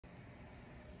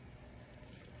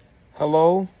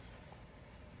Hello,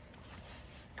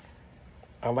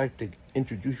 I'd like to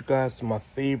introduce you guys to my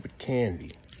favorite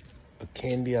candy, a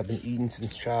candy I've been eating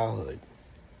since childhood.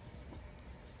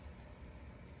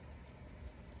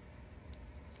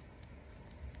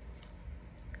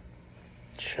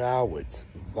 Choward'S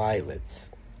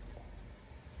Violets.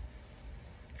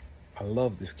 I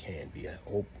love this candy. I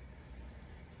hope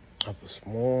it has a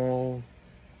strong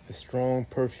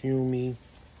perfumey,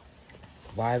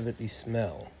 violet-y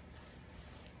smell.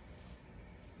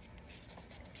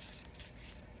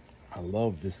 I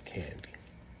love this candy.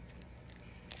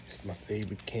 It's my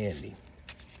favorite candy.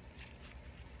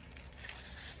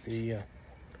 See, I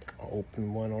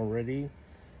opened one already.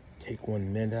 Take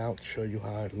one mint out, show you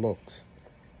how it looks.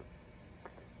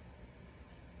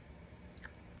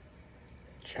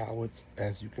 Choward'S,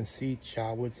 as you can see,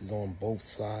 Choward'S is on both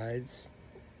sides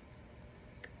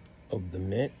of the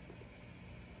mint.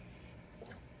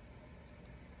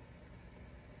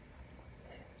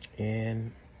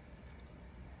 And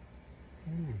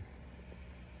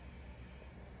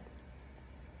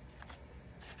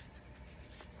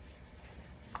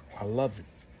I love it.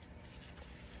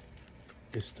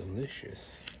 It's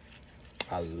delicious.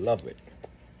 I love it.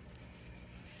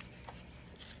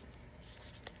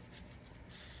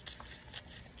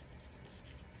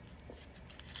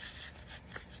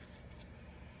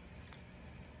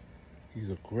 These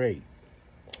are great.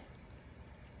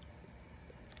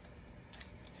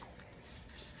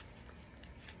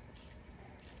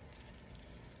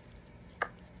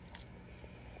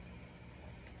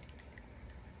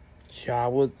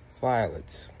 Choward'S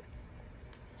Violets.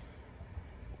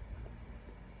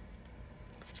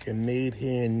 They're made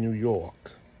here in New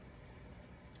York.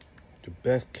 The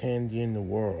best candy in the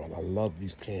world. I love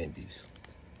these candies.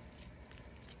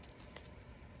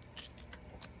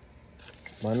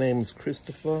 My name is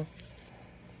Kristopher,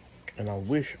 and I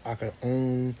wish I could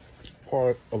own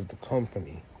part of the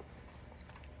company.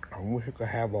 I wish I could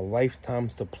have a lifetime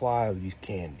supply of these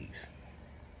candies.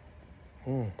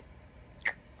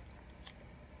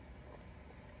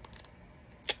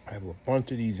 I have a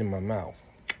bunch of these in my mouth.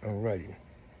 I'm ready.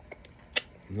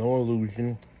 No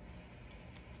illusion.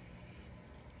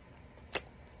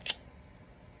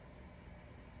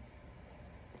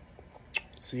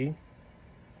 See?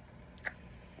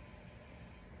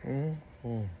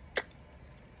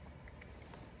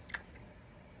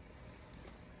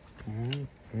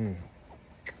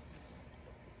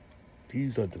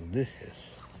 These are delicious.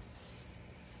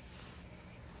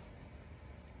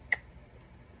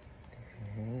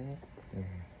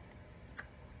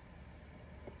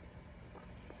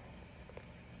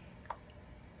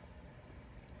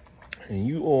 And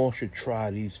you all should try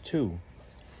these too.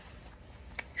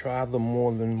 Try them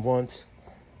more than once.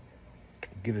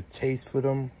 Get a taste for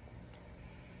them.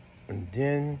 And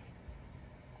then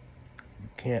you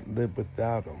can't live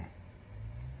without them.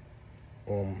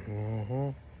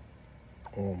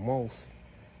 Almost.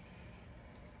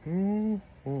 You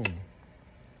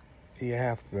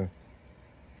have to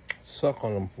suck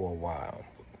on them for a while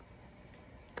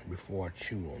before I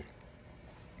chew them.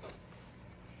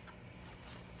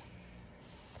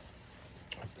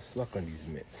 I have to suck on these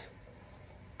mints.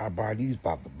 I buy these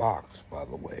by the box, by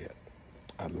the way.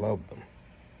 I love them.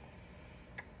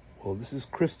 Well, this is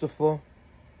Kristopher,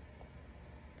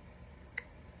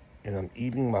 and I'm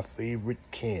eating my favorite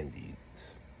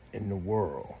candies in the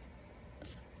world.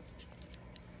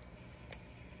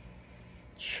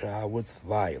 Choward'S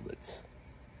Violets.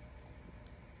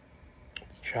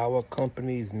 Choward'S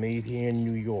Company is made here in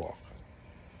New York.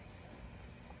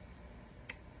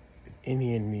 It's in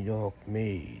here in New York,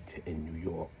 made in New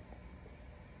York.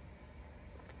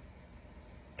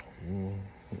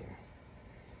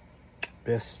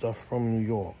 Best stuff from New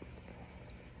York.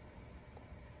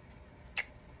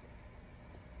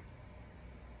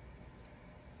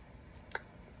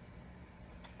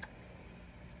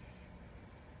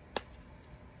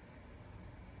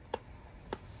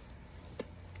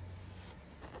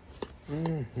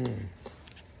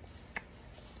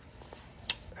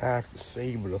 I have to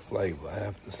savor the flavor. I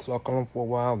have to suck on them for a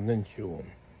while and then chew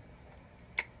them.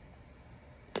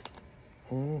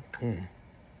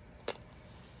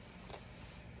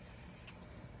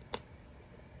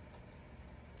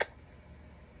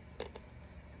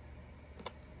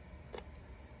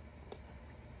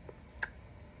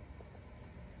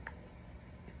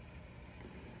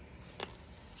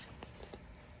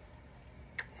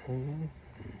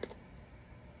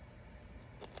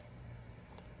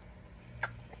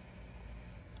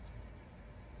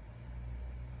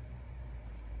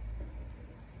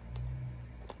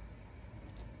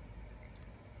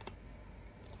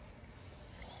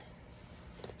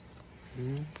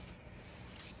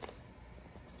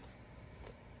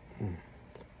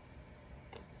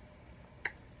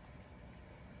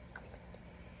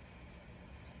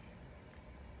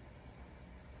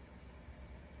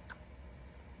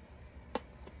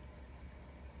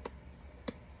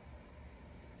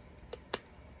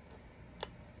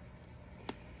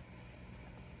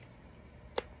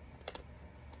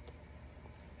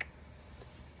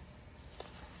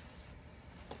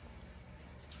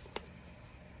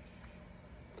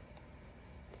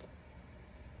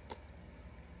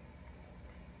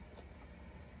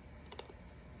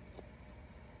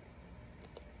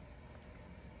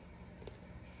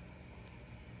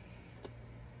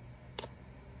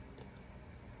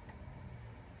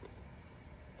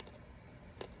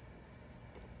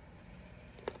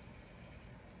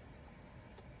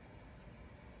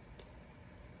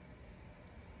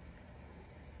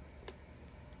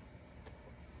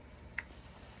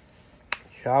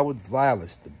 Choward'S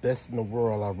Violets, the best in the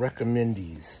world. I recommend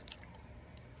these.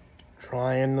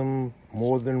 Trying them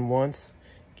more than once,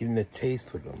 getting a taste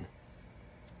for them.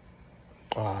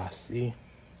 See?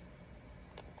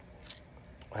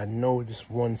 I know this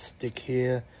one stick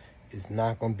here is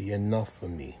not going to be enough for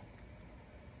me.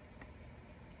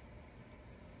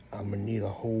 I'm going to need a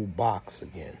whole box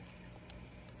again.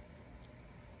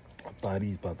 I buy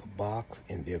these by the box,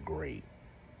 and they're great.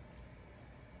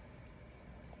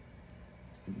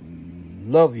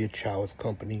 Love your Choward'S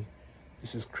Company.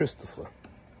 This is Kristopher.